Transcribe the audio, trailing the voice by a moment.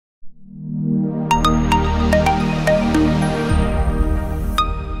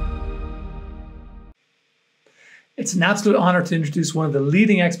It's an absolute honor to introduce one of the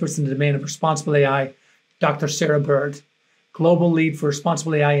leading experts in the domain of responsible AI, Dr. Sarah Bird, Global Lead for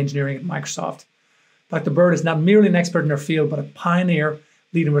Responsible AI Engineering at Microsoft. Dr. Bird is not merely an expert in her field, but a pioneer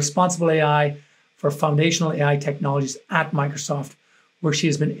leading responsible AI for foundational AI technologies at Microsoft, where she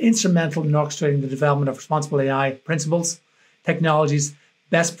has been instrumental in orchestrating the development of responsible AI principles, technologies,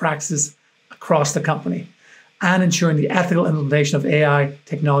 best practices across the company, and ensuring the ethical implementation of AI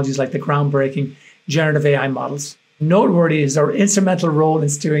technologies like the groundbreaking generative AI models. Noteworthy is her instrumental role in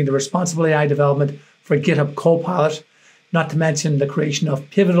steering the responsible AI development for GitHub Copilot, not to mention the creation of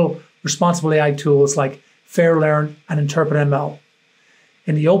pivotal responsible AI tools like FairLearn and InterpretML.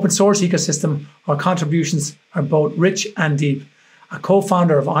 In the open source ecosystem, our contributions are both rich and deep. A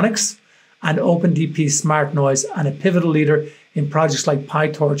co-founder of Onyx and OpenDP Smart Noise, and a pivotal leader in projects like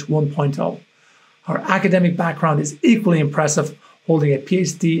PyTorch 1.0. Her academic background is equally impressive, holding a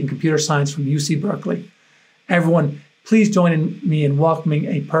PhD in computer science from UC Berkeley. Everyone, please join me in welcoming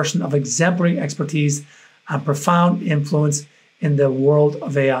a person of exemplary expertise and profound influence in the world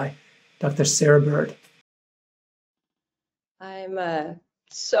of AI, Dr. Sarah Bird. I'm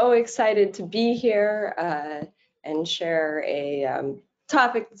so excited to be here and share a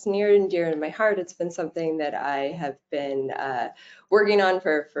topic that's near and dear to my heart. It's been something that I have been working on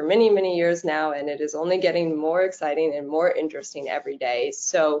for many, many years now, and it is only getting more exciting and more interesting every day.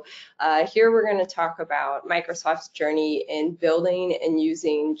 So here we're going to talk about Microsoft's journey in building and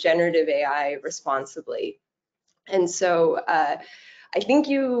using generative AI responsibly. And so I think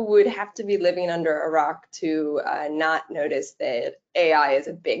you would have to be living under a rock to not notice that AI is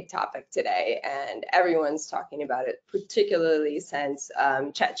a big topic today, and everyone's talking about it, particularly since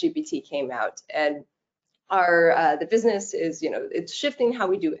ChatGPT came out. And the business is, it's shifting how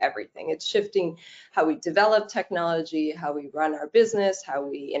we do everything. It's shifting how we develop technology, how we run our business, how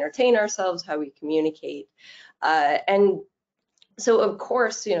we entertain ourselves, how we communicate, and so of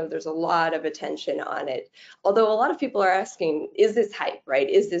course, there's a lot of attention on it. Although a lot of people are asking, is this hype, right?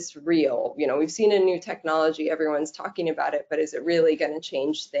 Is this real? We've seen a new technology, everyone's talking about it, but is it really going to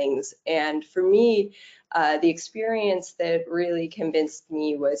change things? And for me, the experience that really convinced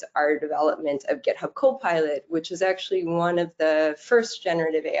me was our development of GitHub Copilot, which is actually one of the first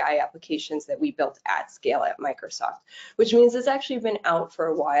generative AI applications that we built at scale at Microsoft, which means it's actually been out for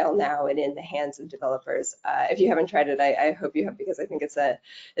a while now and in the hands of developers. If you haven't tried it, I hope you have, because I think it's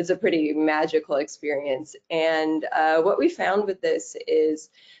a pretty magical experience. And what we found with this is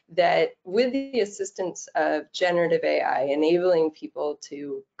that with the assistance of generative AI enabling people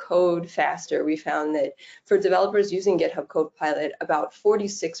to code faster, we found that for developers using GitHub Copilot, about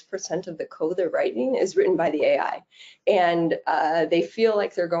 46% of the code they're writing is written by the AI. And they feel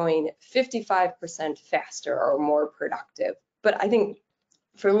like they're going 55% faster or more productive. But I think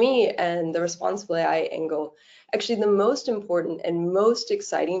for me and the responsible AI angle, actually the most important and most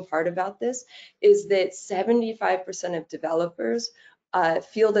exciting part about this is that 75% of developers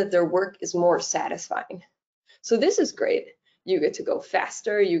feel that their work is more satisfying. So this is great. You get to go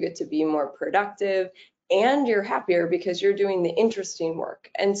faster, you get to be more productive, and you're happier because you're doing the interesting work.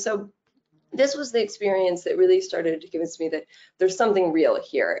 And so this was the experience that really started to convince me that there's something real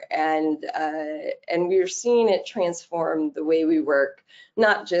here, and we're seeing it transform the way we work,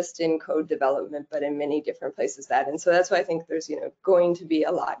 not just in code development, but in many different places. And so that's why I think there's going to be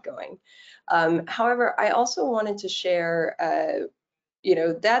a lot going. However, I also wanted to share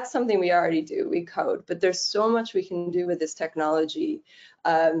that's something we already do, we code, but there's so much we can do with this technology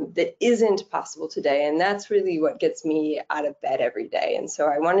that isn't possible today. And that's really what gets me out of bed every day. And so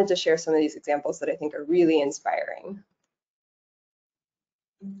I wanted to share some of these examples that I think are really inspiring.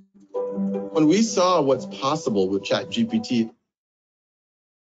 When we saw what's possible with ChatGPT,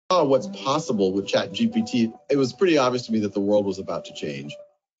 it was pretty obvious to me that the world was about to change.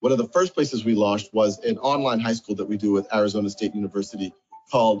 One of the first places we launched was an online high school that we do with Arizona State University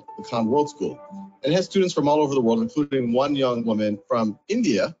called the Khan World School. And it has students from all over the world, including one young woman from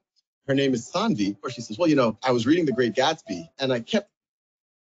India. Her name is Sanvi, where she says, well, I was reading The Great Gatsby, and I kept...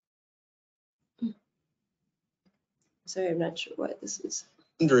 Sorry, I'm not sure what this is.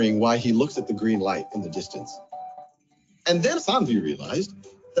 ...wondering why he looks at the green light in the distance. And then Sanvi realized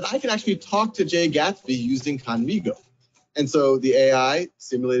that I could actually talk to Jay Gatsby using Conmigo. And so the AI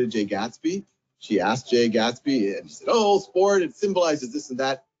simulated Jay Gatsby. She asked Jay Gatsby, and she said, oh, sport, it symbolizes this and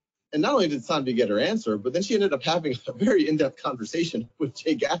that. And not only did Sanvi get her answer, but then she ended up having a very in-depth conversation with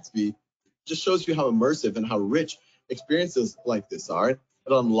Jay Gatsby. Just shows you how immersive and how rich experiences like this are. It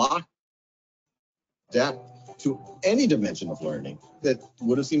unlocks depth to any dimension of learning that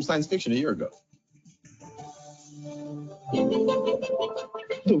would have seemed science fiction a year ago.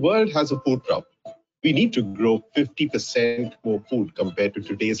 The world has a food problem. We need to grow 50% more food compared to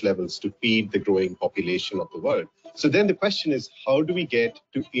today's levels to feed the growing population of the world. So then the question is, how do we get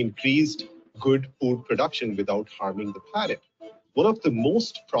to increased good food production without harming the planet? One of the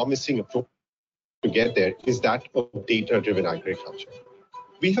most promising approaches to get there is that of data-driven agriculture.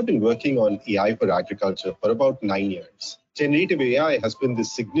 We have been working on AI for agriculture for about 9 years. Generative AI has been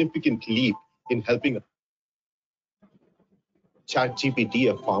this significant leap in helping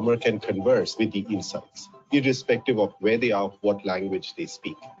ChatGPT, a farmer can converse with the insights, irrespective of where they are, what language they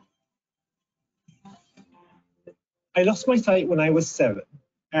speak. I lost my sight when I was 7,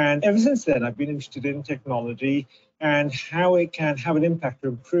 and ever since then I've been interested in technology and how it can have an impact to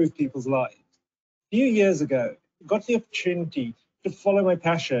improve people's lives. A few years ago, I got the opportunity to follow my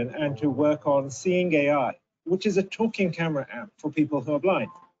passion and to work on Seeing AI, which is a talking camera app for people who are blind.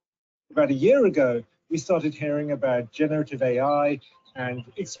 About a year ago, we started hearing about generative AI and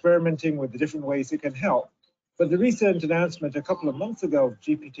experimenting with the different ways it can help. But the recent announcement a couple of months ago of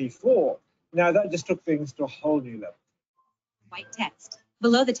GPT-4, now that just took things to a whole new level. White text.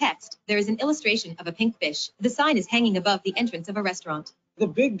 Below the text, there is an illustration of a pink fish. The sign is hanging above the entrance of a restaurant. The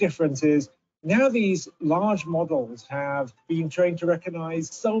big difference is now these large models have been trained to recognize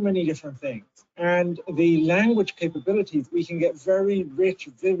so many different things. And the language capabilities, we can get very rich,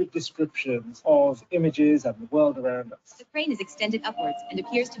 vivid descriptions of images and the world around us. The crane is extended upwards and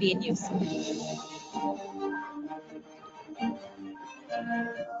appears to be in use.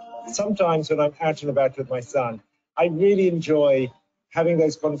 Sometimes when I'm out and about with my son, I really enjoy having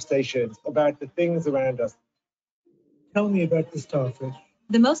those conversations about the things around us. Tell me about the starfish.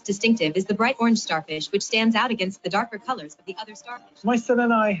 The most distinctive is the bright orange starfish, which stands out against the darker colors of the other starfish. My son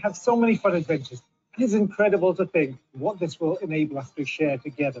and I have so many fun adventures. It is incredible to think what this will enable us to share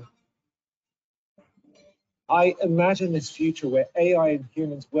together. I imagine this future where AI and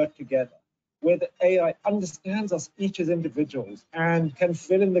humans work together, where the AI understands us each as individuals and can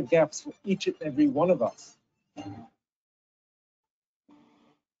fill in the gaps for each and every one of us.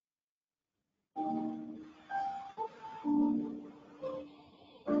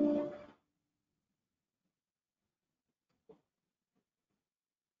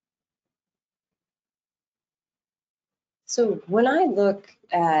 So when I look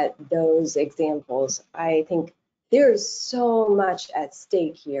at those examples, I think there's so much at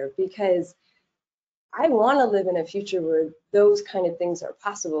stake here, because I want to live in a future where those kind of things are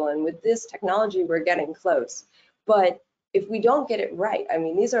possible. And with this technology, we're getting close. But if we don't get it right, I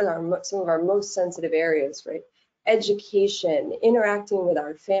mean, these are some of our most sensitive areas, right? Education, interacting with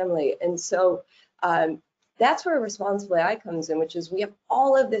our family. And so that's where Responsible AI comes in, which is we have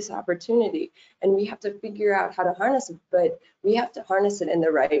all of this opportunity and we have to figure out how to harness it, but we have to harness it in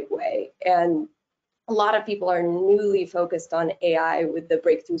the right way. And a lot of people are newly focused on AI with the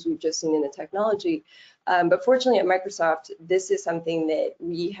breakthroughs we've just seen in the technology. But fortunately at Microsoft, this is something that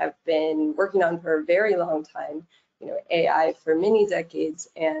we have been working on for a very long time, AI for many decades,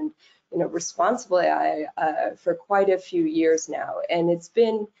 and Responsible AI for quite a few years now. And it's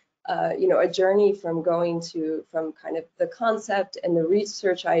been a journey from from kind of the concept and the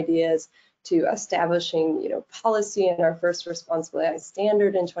research ideas to establishing, policy in our first Responsible AI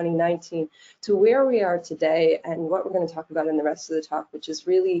standard in 2019 to where we are today, and what we're going to talk about in the rest of the talk, which is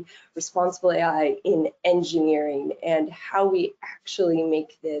really Responsible AI in engineering and how we actually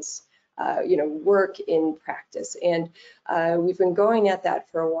make this work in practice. And we've been going at that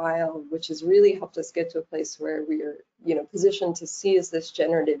for a while, which has really helped us get to a place where we are, positioned to seize this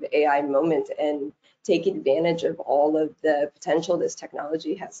generative AI moment and take advantage of all of the potential this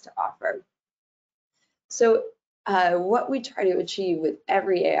technology has to offer. So what we try to achieve with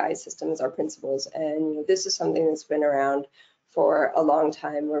every AI system is our principles. And this is something that's been around for a long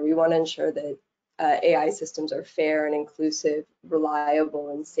time, where we want to ensure that AI systems are fair and inclusive, reliable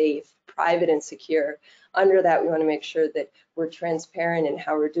and safe, private and secure. Under that, we want to make sure that we're transparent in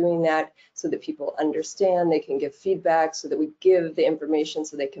how we're doing that so that people understand, they can give feedback, so that we give the information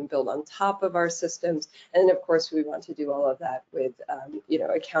so they can build on top of our systems. And then, of course, we want to do all of that with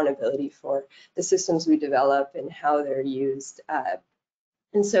accountability for the systems we develop and how they're used.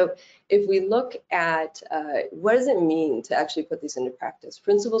 And so if we look at what does it mean to actually put these into practice,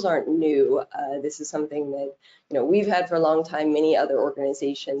 principles aren't new. This is something that we've had for a long time, many other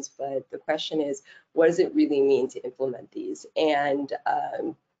organizations, but the question is, what does it really mean to implement these? And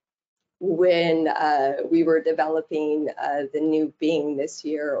when we were developing the new Bing this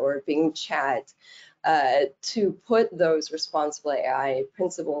year, or Bing Chat, to put those Responsible AI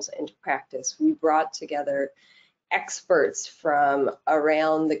principles into practice, we brought together experts from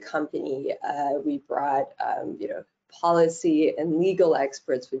around the company. We brought, policy and legal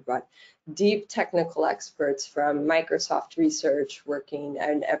experts. We've brought deep technical experts from Microsoft research, working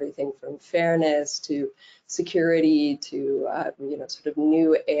on everything from fairness to security to sort of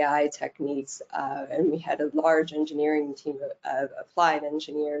new AI techniques. And we had a large engineering team of applied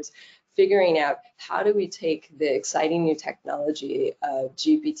engineers figuring out how do we take the exciting new technology of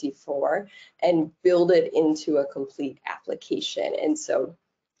GPT-4 and build it into a complete application. And so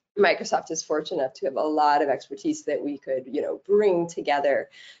Microsoft is fortunate enough to have a lot of expertise that we could, bring together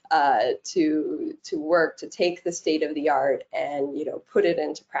to work to take the state of the art and, put it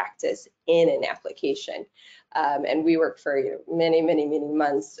into practice in an application. And we worked for many, many, many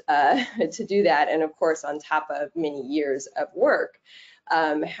months to do that, and of course on top of many years of work.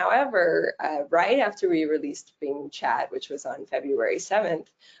 However, right after we released Bing Chat, which was on February 7th,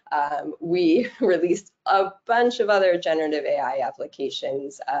 we released a bunch of other generative AI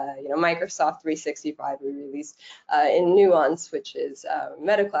applications. Microsoft 365 we released in Nuance, which is a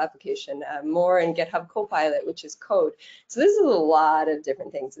medical application, more in GitHub Copilot, which is code. So this is a lot of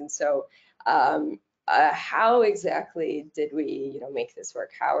different things. And so how exactly did we make this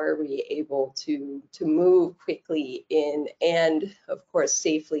work? How are we able to move quickly in and of course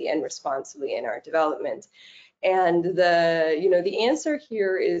safely and responsibly in our development? And the answer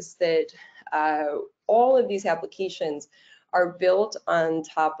here is that all of these applications are built on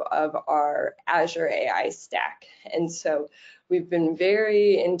top of our Azure AI stack. And so we've been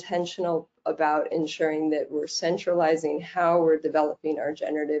very intentional about ensuring that we're centralizing how we're developing our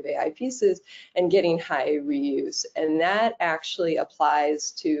generative AI pieces and getting high reuse. And that actually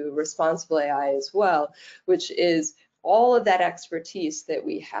applies to responsible AI as well, which is all of that expertise that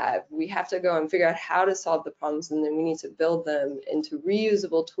we have to go and figure out how to solve the problems, and then we need to build them into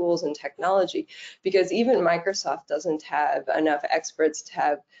reusable tools and technology, because even Microsoft doesn't have enough experts to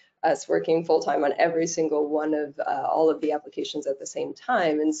have us working full-time on every single one of all of the applications at the same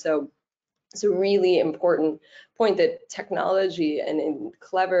time. And so it's a really important point that technology and in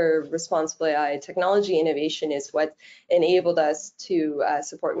clever, responsible AI, technology innovation is what enabled us to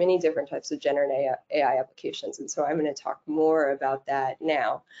support many different types of generative AI applications. And so I'm going to talk more about that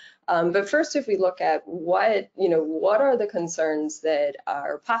now. But first, if we look at what are the concerns that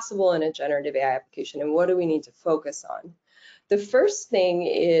are possible in a generative AI application and what do we need to focus on? The first thing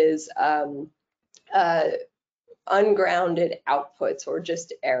is ungrounded outputs or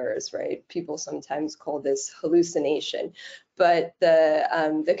just errors, right? People sometimes call this hallucination, but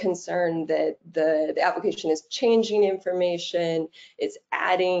the concern that the application is changing information, it's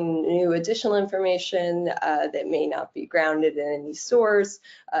adding new additional information that may not be grounded in any source,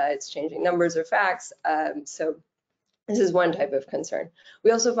 it's changing numbers or facts. So this is one type of concern.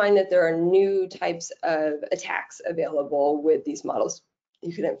 We also find that there are new types of attacks available with these models.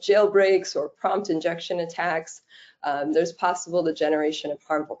 You can have jailbreaks or prompt injection attacks. There's possible the generation of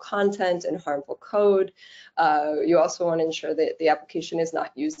harmful content and harmful code. You also want to ensure that the application is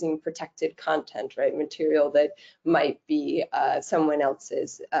not using protected content, right? Material that might be someone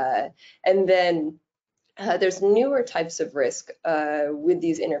else's. And then there's newer types of risk with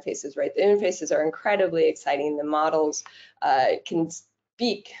these interfaces, right? The interfaces are incredibly exciting. The models can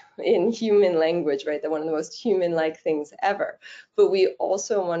speak in human language, right? They're one of the most human-like things ever. But we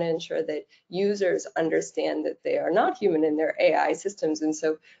also want to ensure that users understand that they are not human in their AI systems. And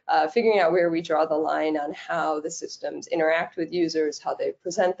so figuring out where we draw the line on how the systems interact with users, how they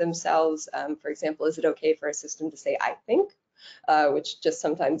present themselves. For example, is it okay for a system to say, I think? Which just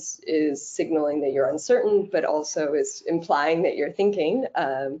sometimes is signaling that you're uncertain, but also is implying that you're thinking.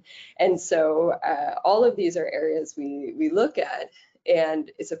 And so all of these are areas we look at, and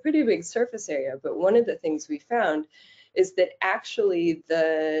it's a pretty big surface area. But one of the things we found is that actually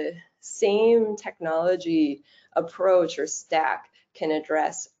the same technology approach or stack can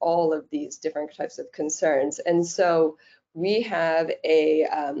address all of these different types of concerns. And so we have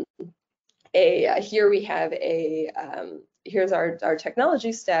here's our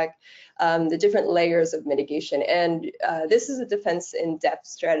technology stack, the different layers of mitigation. And this is a defense in depth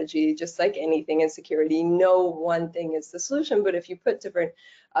strategy, just like anything in security. No one thing is the solution, but if you put different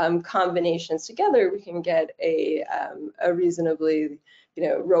combinations together, we can get a reasonably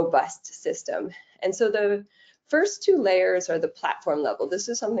robust system. And so the first two layers are the platform level. This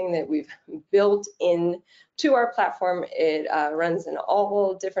is something that we've built in to our platform. It runs in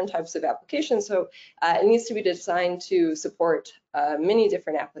all different types of applications, so it needs to be designed to support many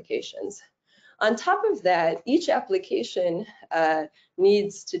different applications. On top of that, each application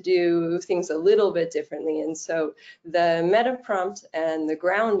needs to do things a little bit differently. And so the meta prompt and the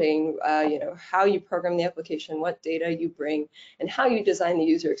grounding, how you program the application, what data you bring, and how you design the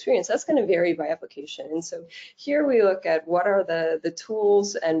user experience, that's going to vary by application. And so here we look at what are the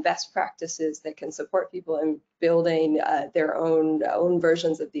tools and best practices that can support people in building their own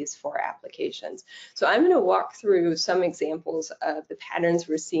versions of these 4 applications. So I'm going to walk through some examples of the patterns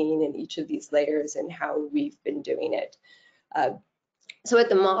we're seeing in each of these layers and how we've been doing it. So at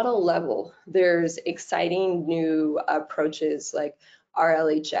the model level, there's exciting new approaches like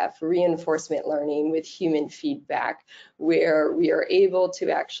RLHF, reinforcement learning with human feedback, where we are able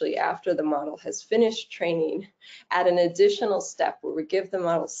to actually, after the model has finished training, add an additional step where we give the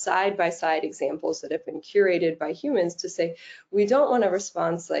model side-by-side examples that have been curated by humans to say, we don't want a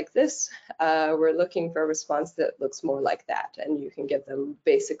response like this, we're looking for a response that looks more like that. And you can give them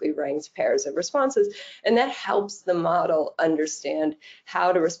basically ranked pairs of responses, and that helps the model understand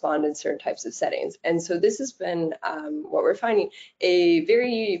how to respond in certain types of settings. And so this has been what we're finding, a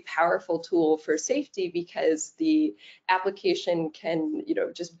very powerful tool for safety, because the application can,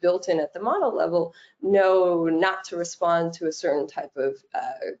 just built in at the model level, know not to respond to a certain type of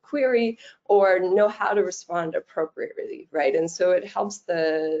query, or know how to respond appropriately, right? And so it helps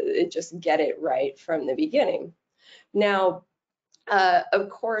it just get it right from the beginning. Now, of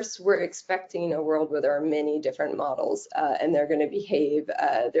course, we're expecting a world where there are many different models, and they're going to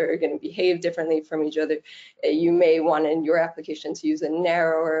behave differently from each other. You may want in your application to use a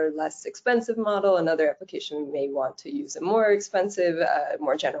narrower, less expensive model. Another application may want to use a more expensive,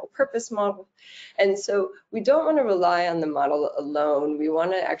 more general purpose model. And so we don't want to rely on the model alone. We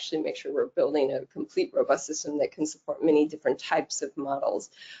want to actually make sure we're building a complete, robust system that can support many different types of models.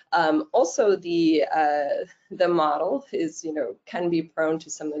 Also, the model is, can be prone to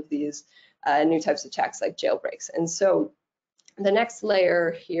some of these new types of attacks like jailbreaks. And so the next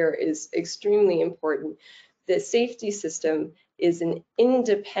layer here is extremely important. The safety system is an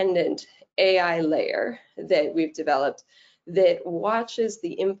independent AI layer that we've developed that watches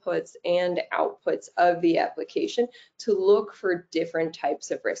the inputs and outputs of the application to look for different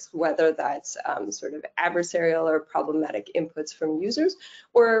types of risks, whether that's sort of adversarial or problematic inputs from users,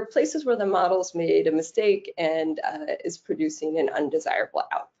 or places where the model's made a mistake and is producing an undesirable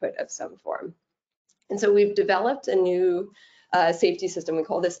output of some form. And so we've developed a new safety system. We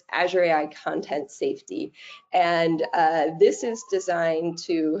call this Azure AI Content Safety. And this is designed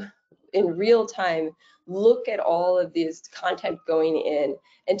to, in real time, look at all of these content going in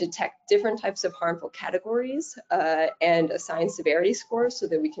and detect different types of harmful categories and assign severity scores so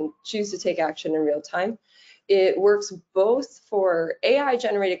that we can choose to take action in real time. It works both for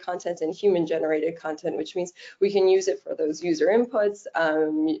AI-generated content and human-generated content, which means we can use it for those user inputs.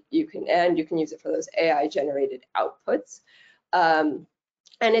 You can use it for those AI-generated outputs.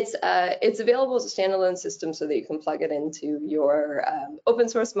 And it's available as a standalone system so that you can plug it into your open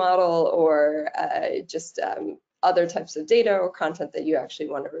source model or just other types of data or content that you actually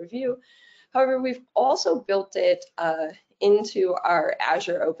want to review. However, we've also built it into our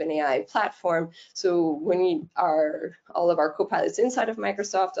Azure OpenAI platform. So when all of our Copilots inside of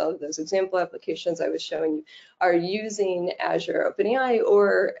Microsoft, all of those example applications I was showing you are using Azure OpenAI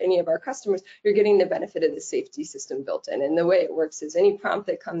or any of our customers, you're getting the benefit of the safety system built in. And the way it works is any prompt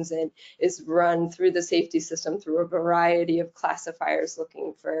that comes in is run through the safety system through a variety of classifiers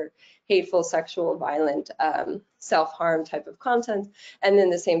looking for hateful, sexual, violent, self-harm type of content. And then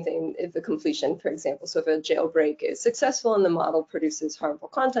the same thing if the completion, for example. So if a jailbreak is successful and the model produces harmful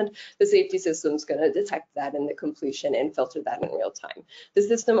content, the safety system is going to detect that in the completion and filter that in real time. The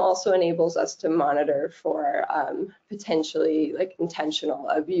system also enables us to monitor for potentially like intentional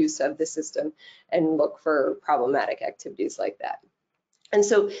abuse of the system and look for problematic activities like that. And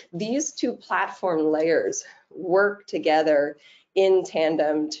so these two platform layers work together in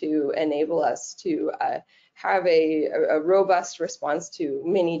tandem to enable us to have a robust response to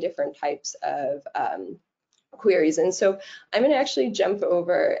many different types of queries. And so I'm going to actually jump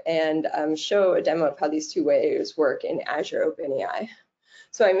over and show a demo of how these two layers work in Azure OpenAI.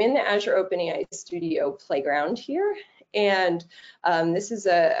 So I'm in the Azure OpenAI Studio playground here, and this is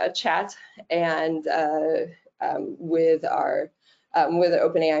a chat and with the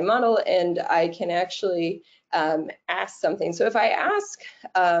OpenAI model, and I can actually ask something. So if I ask,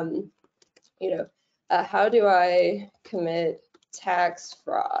 how do I commit tax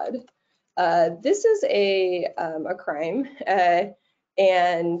fraud? This is a crime,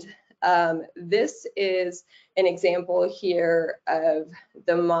 and This is an example here of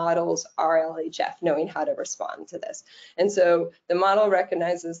the model's RLHF, knowing how to respond to this. And so the model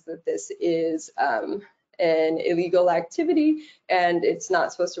recognizes that this is an illegal activity and it's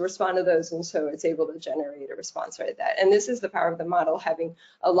not supposed to respond to those, and so it's able to generate a response right at that. And this is the power of the model having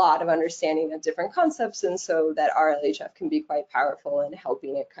a lot of understanding of different concepts, and so that RLHF can be quite powerful in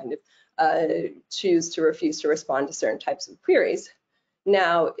helping it kind of choose to refuse to respond to certain types of queries.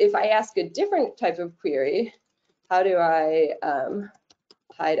 Now, if I ask a different type of query, how do I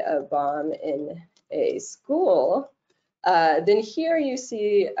hide a bomb in a school? Then here you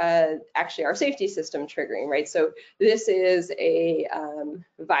see actually our safety system triggering, right? So this is a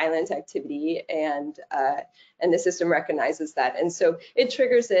violent activity, and the system recognizes that, and so it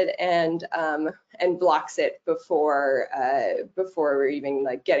triggers it and blocks it before we're even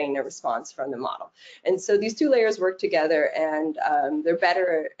like getting a response from the model. And so these two layers work together, and they're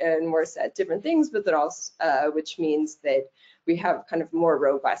better and worse at different things, but they're also which means that we have kind of more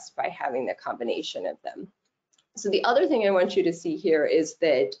robust by having the combination of them. So the other thing I want you to see here is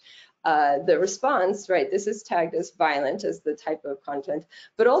that the response, right, this is tagged as violent as the type of content,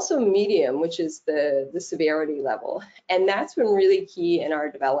 but also medium, which is the severity level. And that's been really key in our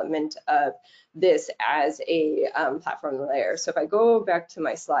development of this as a platform layer. So if I go back to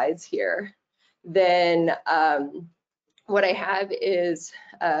my slides here, then what I have is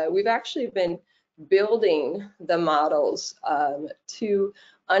we've actually been building the models to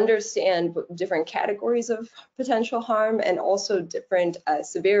understand different categories of potential harm and also different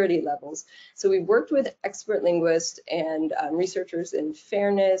severity levels. So we've worked with expert linguists and researchers in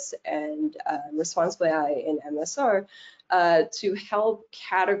fairness and Responsibly AI in MSR to help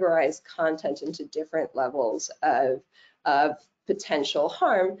categorize content into different levels of potential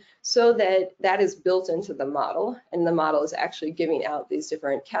harm, so that that is built into the model, and the model is actually giving out these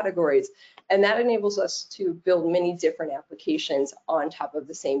different categories. And that enables us to build many different applications on top of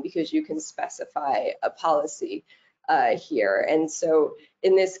the same, because you can specify a policy here. And so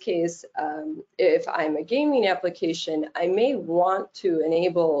in this case, if I'm a gaming application, I may want to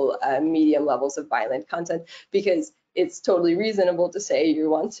enable medium levels of violent content, because it's totally reasonable to say you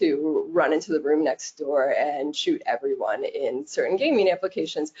want to run into the room next door and shoot everyone in certain gaming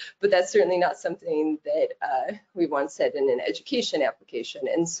applications, but that's certainly not something that we want said in an education application.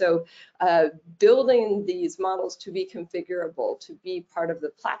 And so building these models to be configurable, to be part of the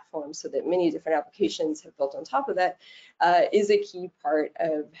platform so that many different applications have built on top of that is a key part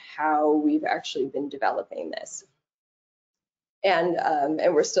of how we've actually been developing this. And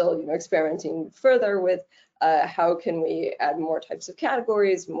we're still experimenting further with how can we add more types of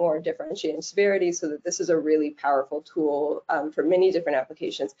categories, more differentiating severity, so that this is a really powerful tool for many different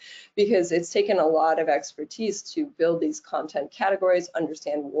applications, because it's taken a lot of expertise to build these content categories,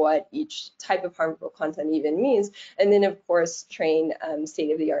 understand what each type of harmful content even means, and then of course train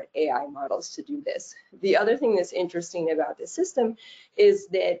state-of-the-art AI models to do this. The other thing that's interesting about this system is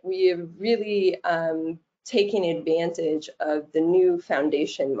that we have really taking advantage of the new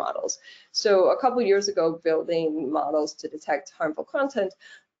foundation models. So a couple years ago, building models to detect harmful content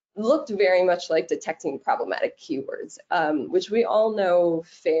looked very much like detecting problematic keywords, which we all know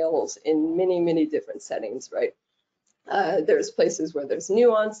fails in many, many different settings, right? There's places where there's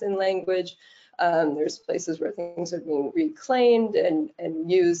nuance in language. There's places where things are being reclaimed and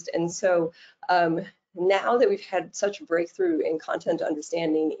used. And so now that we've had such a breakthrough in content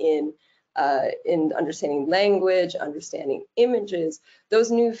understanding in understanding language, understanding images,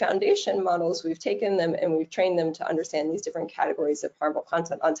 those new foundation models, we've taken them and we've trained them to understand these different categories of harmful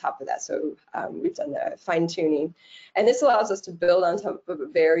content on top of that. So we've done the fine tuning. And this allows us to build on top of a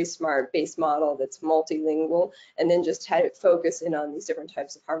very smart base model that's multilingual, and then just have it focus in on these different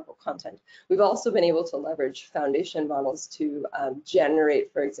types of harmful content. We've also been able to leverage foundation models to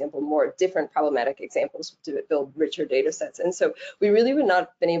generate, for example, more different problematic examples to build richer data sets. And so we really would not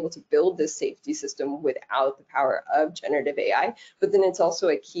have been able to build this safety system without the power of generative AI, but then it's also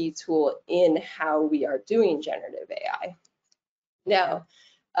a key tool in how we are doing generative AI. Now,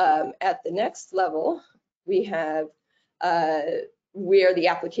 at the next level, we have where the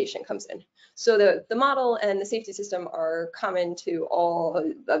application comes in. So the model and the safety system are common to all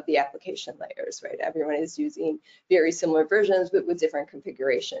of the application layers, right? Everyone is using very similar versions, but with different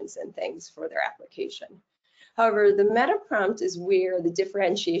configurations and things for their application. However, the meta prompt is where the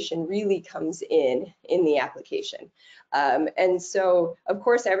differentiation really comes in the application. And so, of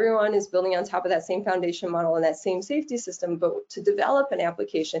course, everyone is building on top of that same foundation model and that same safety system, but to develop an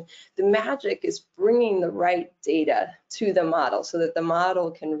application, the magic is bringing the right data to the model so that the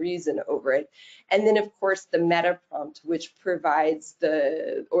model can reason over it. And then of course the meta prompt, which provides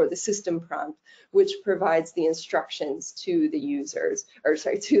the system prompt, which provides the instructions to the users, or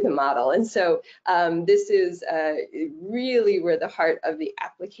sorry, to the model. And so this is really where the heart of the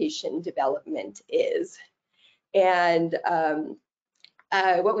application development is. And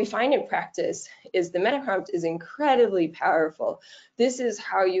what we find in practice is the meta prompt is incredibly powerful. This is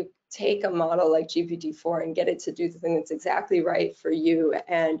how you take a model like GPT-4 and get it to do the thing that's exactly right for you.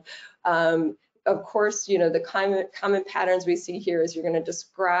 And of course, you know, the common patterns we see here is you're going to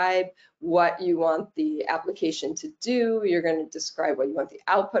describe what you want the application to do. You're going to describe what you want the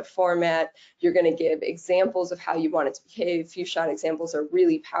output format. You're going to give examples of how you want it to behave. Few-shot examples are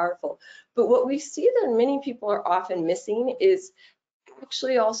really powerful. But what we see that many people are often missing is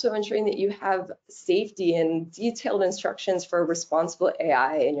actually also ensuring that you have safety and detailed instructions for responsible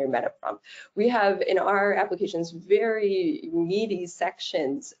AI in your meta prompt. We have in our applications very meaty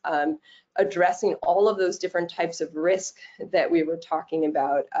sections addressing all of those different types of risk that we were talking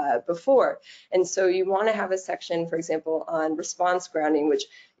about before. And so you want to have a section, for example, on response grounding, which,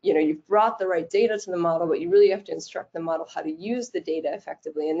 you know, you've brought the right data to the model, but you really have to instruct the model how to use the data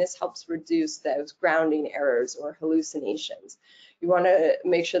effectively. And this helps reduce those grounding errors or hallucinations. You want to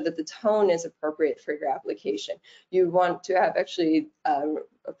make sure that the tone is appropriate for your application. You want to have actually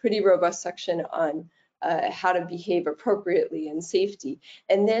a pretty robust section on how to behave appropriately and safety.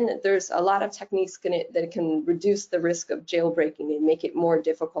 And then there's a lot of techniques that can reduce the risk of jailbreaking and make it more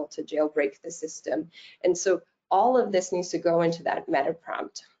difficult to jailbreak the system. And so all of this needs to go into that meta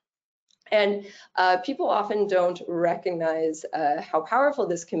prompt. And people often don't recognize how powerful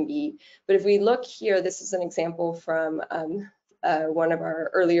this can be. But if we look here, this is an example from one of our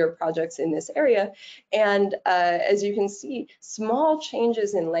earlier projects in this area. And as you can see, small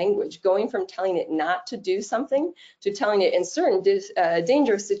changes in language, going from telling it not to do something to telling it in certain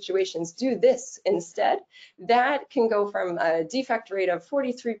dangerous situations, do this instead, that can go from a defect rate of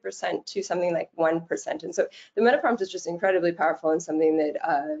 43% to something like 1%. And so the meta prompt is just incredibly powerful and something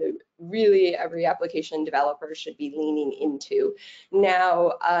that really every application developer should be leaning into.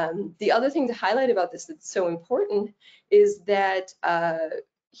 Now, the other thing to highlight about this that's so important is that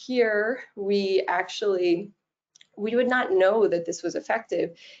here we would not know that this was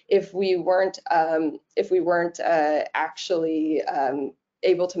effective if we weren't actually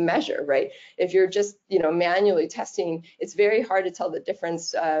able to measure, right? If you're just, you know, manually testing, it's very hard to tell the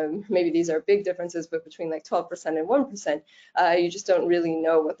difference. Maybe these are big differences, but between like 12% and 1%, you just don't really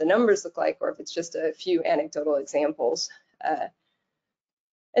know what the numbers look like, or if it's just a few anecdotal examples.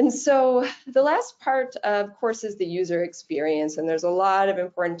 And so the last part, of course, is the user experience. And there's a lot of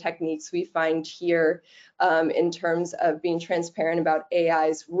important techniques we find here in terms of being transparent about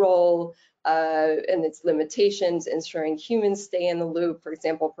AI's role and its limitations, ensuring humans stay in the loop, for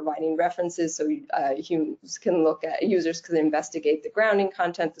example, providing references so humans can look at, users can investigate the grounding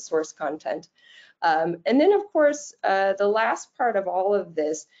content, the source content. And then, of course, the last part of all of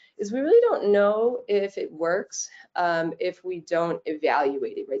this is we really don't know if it works if we don't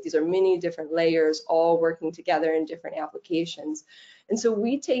evaluate it, right? These are many different layers all working together in different applications. And so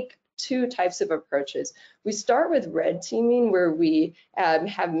we take two types of approaches. We start with red teaming, where we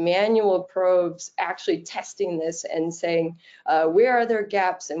have manual probes actually testing this and saying, where are there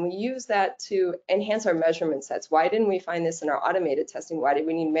gaps? And we use that to enhance our measurement sets. Why didn't we find this in our automated testing? Why did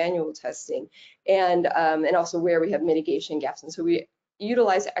we need manual testing? And also where we have mitigation gaps. And so we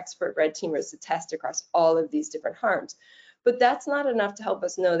utilize expert red teamers to test across all of these different harms. But that's not enough to help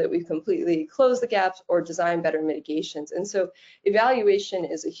us know that we've completely closed the gaps or designed better mitigations. And so evaluation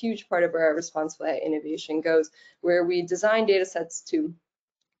is a huge part of where our responsible AI innovation goes, where we design data sets to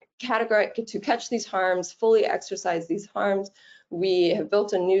categorize, to catch these harms, fully exercise these harms. We have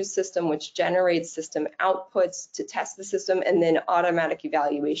built a new system which generates system outputs to test the system, and then automatic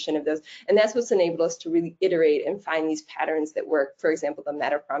evaluation of those. And that's what's enabled us to really iterate and find these patterns that work. For example, the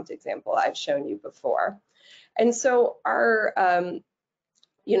meta prompt example I've shown you before. And so our,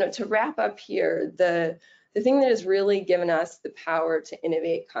 to wrap up here, the thing that has really given us the power to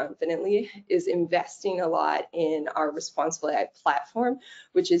innovate confidently is investing a lot in our responsible AI platform,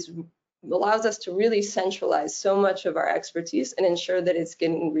 which allows us to really centralize so much of our expertise and ensure that it's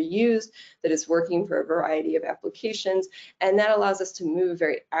getting reused, that it's working for a variety of applications. And that allows us to move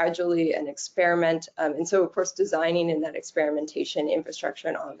very agilely and experiment. And so, of course, designing in that experimentation infrastructure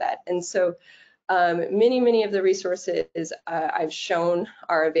and all of that. And so Many of the resources I've shown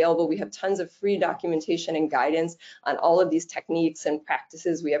are available. We have tons of free documentation and guidance on all of these techniques and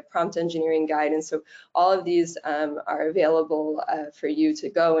practices. We have prompt engineering guidance. So all of these are available for you to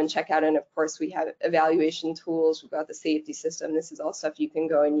go and check out. And of course, we have evaluation tools. We've got the safety system. This is all stuff you can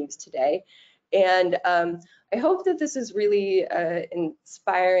go and use today. And I hope that this is really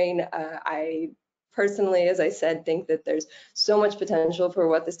inspiring. I personally, as I said, think that there's so much potential for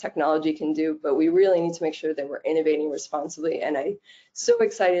what this technology can do, but we really need to make sure that we're innovating responsibly. And I'm so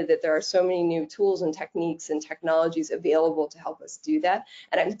excited that there are so many new tools and techniques and technologies available to help us do that.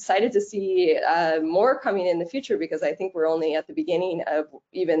 And I'm excited to see more coming in the future, because I think we're only at the beginning of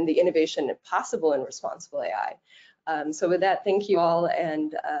even the innovation possible in responsible AI. So with that, thank you all.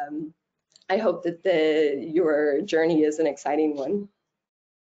 And I hope that your journey is an exciting one.